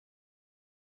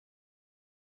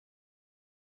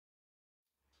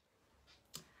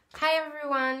Hi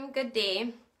everyone, good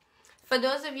day. For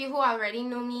those of you who already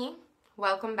know me,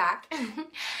 welcome back.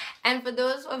 And for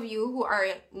those of you who are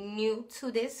new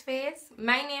to this phase,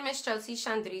 my name is Chelsea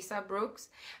Chandrisa Brooks.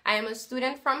 I am a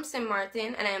student from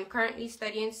MAARTEN and I am currently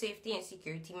studying safety and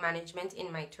security management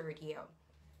in my third year.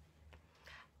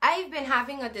 I've been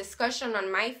having a discussion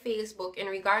on my Facebook in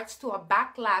regards to a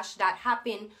backlash that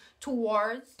happened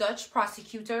towards Dutch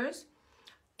prosecutors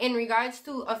in regards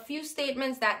to a few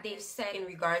statements that they've said in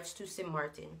regards to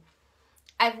MAARTEN.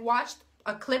 I've watched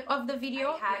a clip of the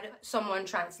video. I had someone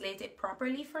translate it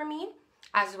properly for me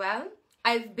as well.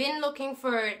 I've been looking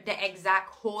for the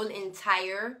exact whole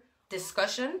entire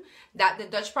discussion that the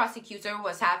Dutch prosecutor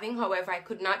was having. However, I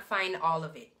could not find all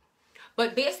of it.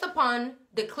 But based upon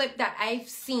the clip that I've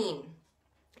seen,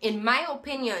 in my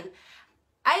opinion,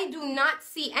 I do not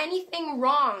see anything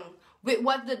wrong with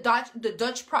what the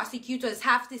Dutch prosecutors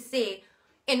have to say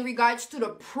in regards to the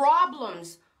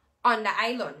problems on the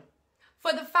island.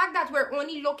 For the fact that we're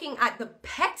only looking at the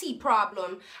petty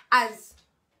problem as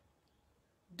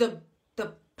the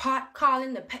pot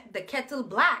calling the kettle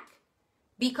black,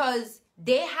 because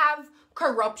they have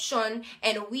corruption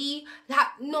and we have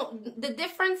no. The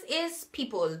difference is,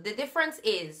 people, the difference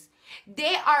is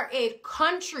they are a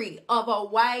country of a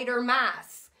wider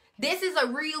mass. This is a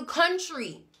real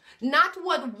country, not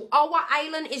what our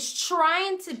island is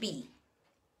trying to be.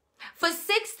 For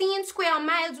 16 square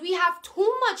miles, we have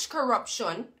too much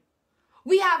corruption.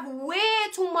 We have way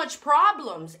too much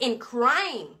problems in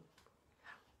crime.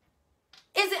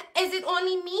 Is it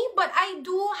only me? But I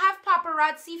do have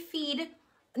paparazzi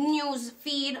news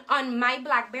feed on my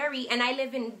BlackBerry, and I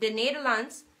live in the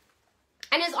Netherlands.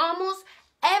 And it's almost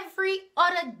every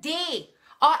other day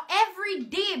or every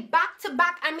day, back to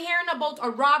back, I'm hearing about a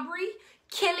robbery,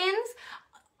 killings,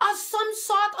 or some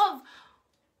sort of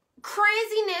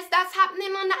craziness that's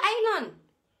happening on the island.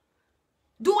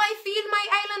 Do I feel my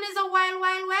island is a wild,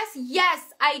 wild west?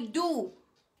 Yes, I do.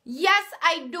 Yes,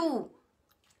 I do.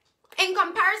 In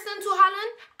comparison to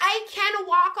Holland, I can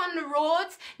walk on the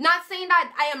roads, not saying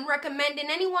that I am recommending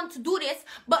anyone to do this,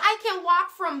 but I can walk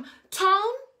from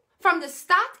town, from the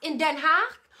stad in Den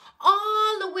Haag,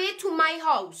 all the way to my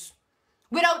house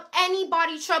without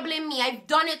anybody troubling me. I've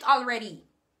done it already.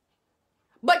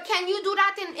 But can you do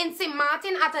that in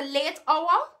MAARTEN at a late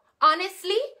hour?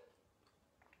 Honestly?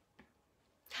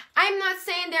 I'm not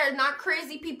saying there are not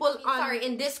crazy people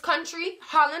in this country,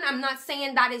 Holland. I'm not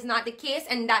saying that is not the case,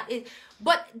 and that is,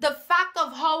 but the fact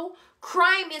of how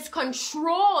crime is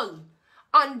controlled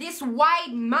on this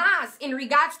wide mass in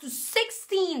regards to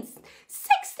 16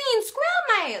 square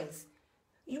miles.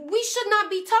 We should not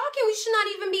be talking. We should not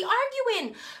even be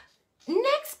arguing.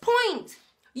 Next point.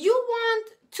 You want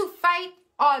to fight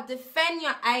or defend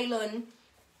your island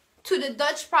to the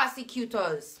Dutch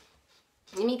prosecutors.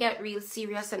 Let me get real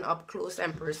serious and up close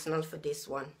and personal for this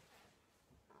one.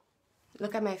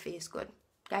 Look at my face, good.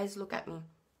 Guys, look at me.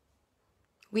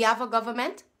 We have a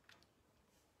government.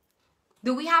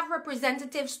 Do we have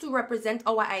representatives to represent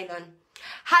our island?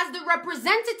 Has the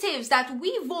representatives that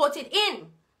we voted in,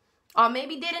 or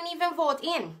maybe didn't even vote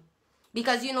in,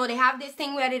 because, you know, they have this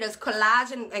thing where they just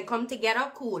collage and come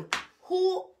together, cool.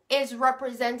 Who is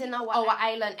representing our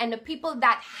island? And the people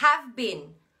that have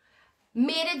been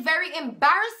made it very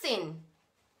embarrassing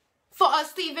for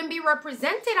us to even be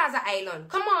represented as an island.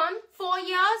 Come on, 4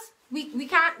 years?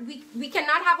 We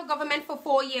cannot have a government for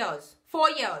 4 years.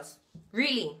 4 years,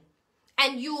 really.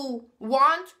 And you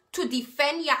want to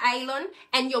defend your island,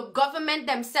 and your government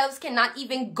themselves cannot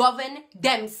even govern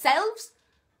themselves?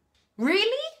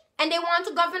 Really? And they want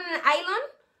to govern an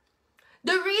island?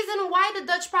 The reason why the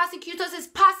Dutch prosecutors is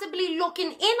possibly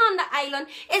looking in on the island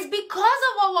is because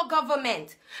of our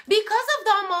government. Because of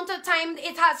the amount of time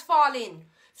it has fallen.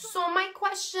 So my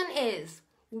question is,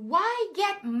 why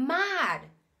get mad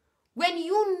when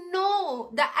you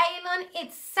know the island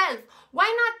itself? Why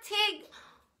not take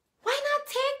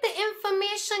the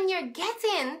information you're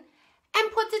getting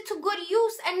and put it to good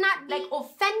use and not like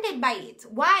offended by it?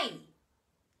 Why?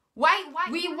 Why?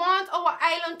 We want our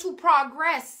island to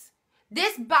progress.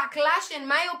 This backlash, in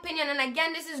my opinion, and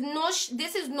again, this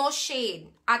is no shade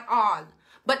at all,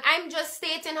 but I'm just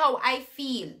stating how I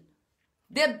feel.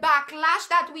 The backlash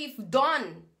that we've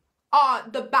done, or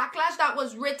the backlash that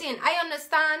was written, I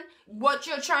understand what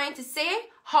you're trying to say.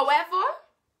 However,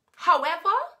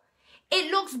 it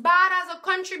looks bad as a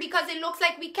country because it looks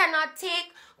like we cannot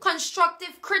take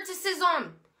constructive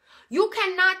criticism. You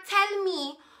cannot tell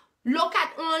me, look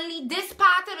at only this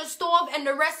part of the stove and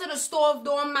the rest of the stove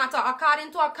don't matter,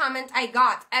 according to a comment I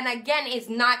got. And again, it's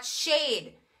not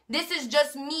shade. This is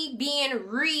just me being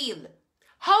real.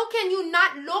 How can you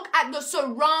not look at the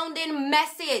surrounding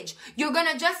message? You're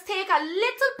gonna just take a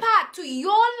little part to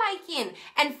your liking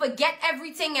and forget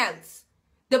everything else.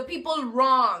 The people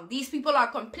wrong. These people are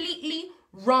completely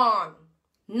wrong.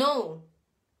 No.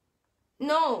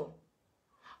 No.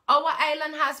 Our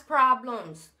island has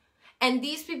problems. And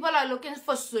these people are looking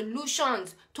for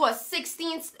solutions to a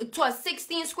 16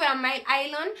 square mile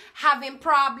island having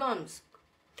problems.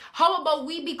 How about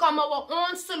we become our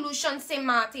own solution, St.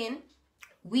 Martin?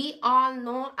 We all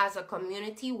know as a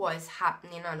community what is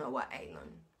happening on our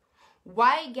island.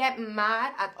 Why get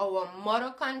mad at our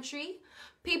mother country?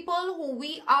 People who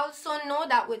we also know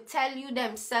that would tell you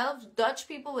themselves, Dutch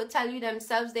people would tell you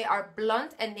themselves they are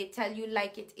blunt and they tell you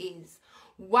like it is.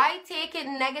 Why take it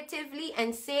negatively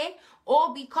and say,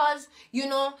 oh, because, you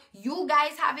know, you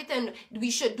guys have it and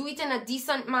we should do it in a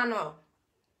decent manner?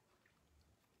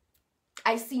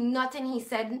 I see nothing he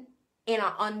said in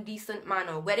an undecent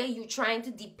manner. Whether you trying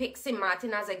to depict St.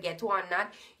 Martin as a ghetto or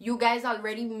not, you guys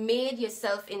already made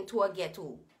yourself into a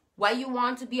ghetto. Why you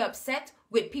want to be upset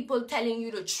with people telling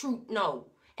you the truth now?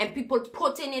 And people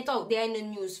putting it out there in the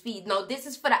news feed. Now, this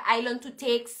is for the island to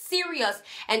take serious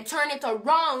and turn it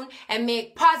around and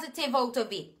make positive out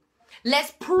of it.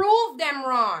 Let's prove them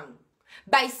wrong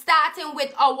by starting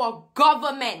with our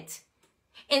government.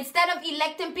 Instead of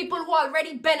electing people who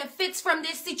already benefits from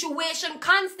this situation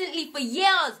constantly for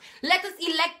years, let us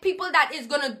elect people that is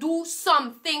going to do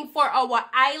something for our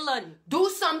island. Do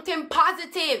something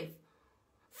positive.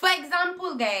 For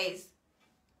example, guys,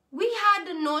 we had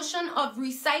the notion of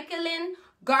recycling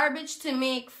garbage to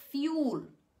make fuel.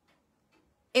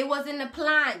 It was in the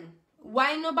plan.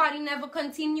 Why nobody never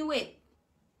continue it?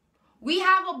 We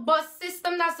have a bus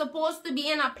system that's supposed to be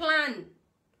in a plan.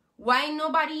 Why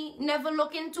nobody never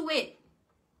look into it?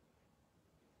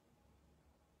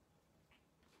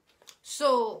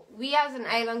 So we as an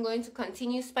island going to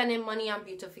continue spending money on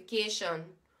beautification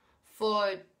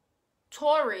for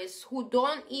tourists who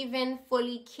don't even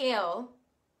fully care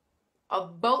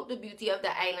about the beauty of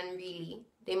the island really.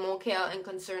 They more care and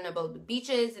concerned about the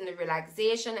beaches and the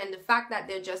relaxation and the fact that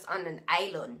they're just on an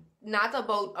island. Not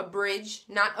about a bridge,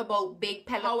 not about big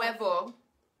pillars.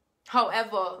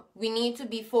 However, we need to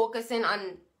be focusing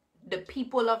on the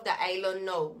people of the island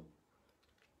now.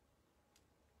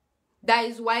 That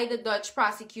is why the Dutch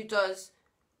prosecutors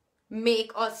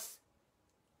make us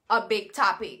a big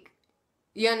topic.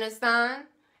 You understand?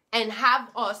 And have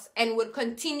us and will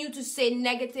continue to say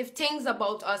negative things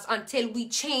about us until we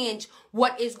change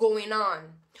what is going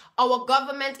on. Our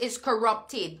government is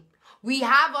corrupted. We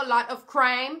have a lot of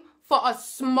crime for a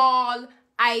small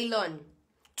island.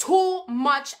 Too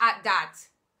much at that.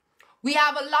 We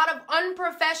have a lot of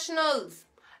unprofessionals,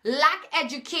 lack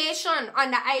education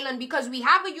on the island because we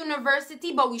have a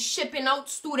university but we shipping out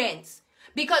students.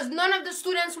 Because none of the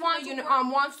students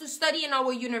wants to study in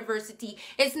our university.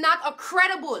 It's not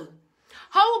credible.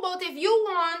 How about if you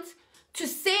want to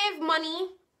save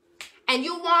money and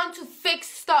you want to fix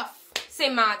stuff,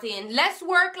 St. Martin? Let's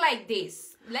work like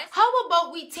this. How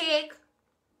about we take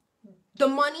the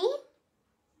money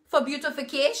for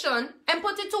beautification and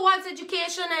put it towards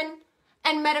education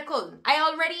and medical? I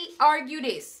already argued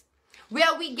this.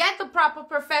 Where we get the proper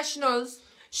professionals,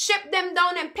 ship them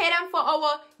down and pay them for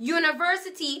our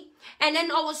university, and then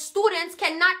our students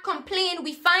cannot complain.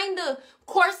 We find the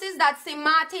courses that St.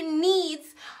 Martin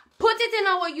needs, put it in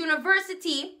our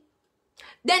university.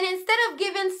 Then instead of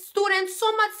giving students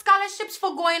so much scholarships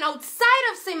for going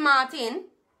outside of St. Martin,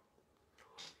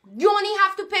 you only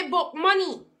have to pay book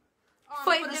money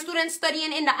for the students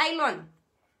studying in the island.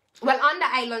 Well, on the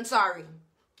island, sorry.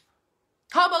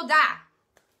 How about that?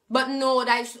 But no,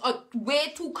 that's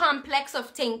way too complex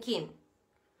of thinking.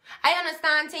 I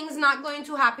understand things not going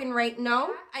to happen right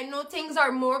now. I know things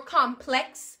are more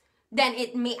complex than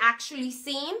it may actually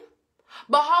seem.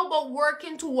 But how about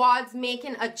working towards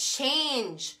making a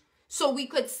change so we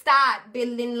could start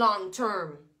building long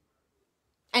term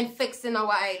and fixing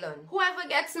our island? Whoever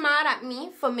gets mad at me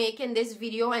for making this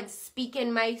video and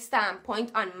speaking my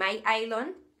standpoint on my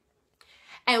island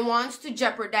and wants to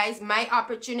jeopardize my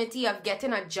opportunity of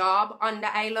getting a job on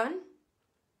the island,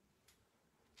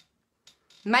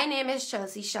 my name is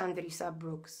Chelsea Chandrisa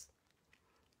Brooks.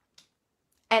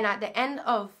 And at the end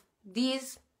of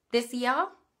this year,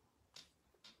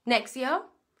 next year,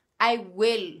 I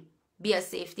will be a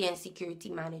safety and security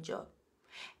manager.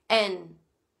 And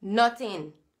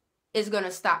nothing is going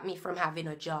to stop me from having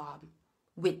a job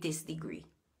with this degree.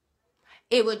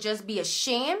 It would just be a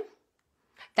shame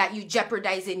that you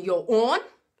jeopardizing your own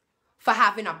for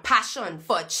having a passion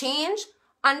for a change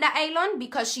on the island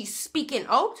because she's speaking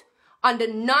out on the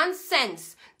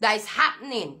nonsense that is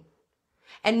happening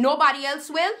and nobody else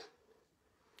will,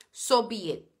 so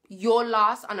be it. Your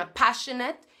loss on a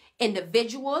passionate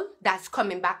individual that's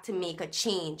coming back to make a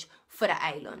change for the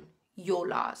island. Your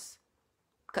loss.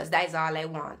 Because that is all I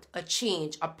want. A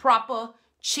change. A proper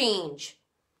change.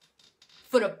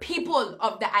 For the people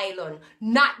of the island.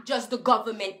 Not just the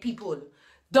government people.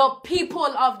 The people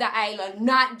of the island.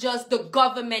 Not just the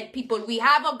government people. We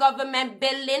have a government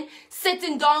building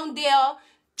sitting down there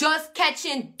just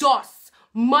catching dust.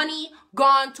 Money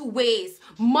gone to waste.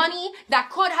 Money that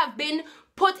could have been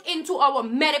put into our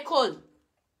medical.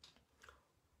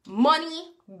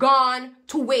 Money gone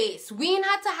to waste. We ain't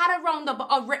had to have around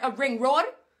a ring road.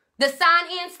 The sun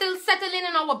ain't still settling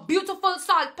in our beautiful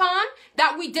salt pond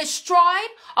that we destroyed.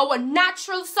 Our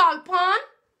natural salt pond.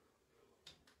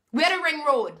 Where the ring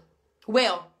road?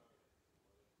 Well,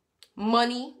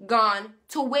 money gone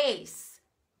to waste.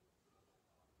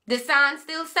 The sun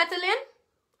still settling.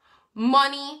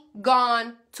 Money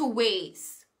gone to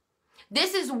waste.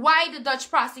 This is why the Dutch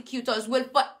prosecutors will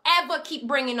forever keep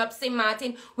bringing up St.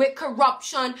 Maarten with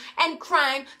corruption and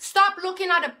crime. Stop looking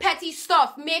at the petty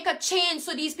stuff. Make a change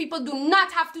so these people do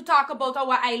not have to talk about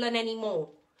our island anymore.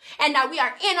 And that we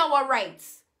are in our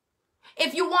rights.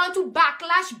 If you want to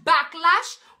backlash,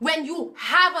 backlash. When you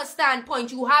have a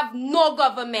standpoint, you have no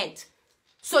government.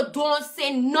 So don't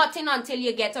say nothing until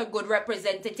you get a good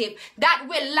representative that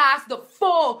will last the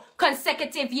 4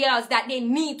 consecutive years that they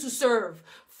need to serve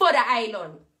for the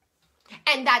island.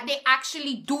 And that they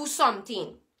actually do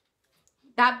something.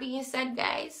 That being said,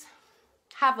 guys,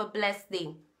 have a blessed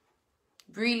day.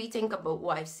 Really think about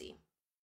what I say.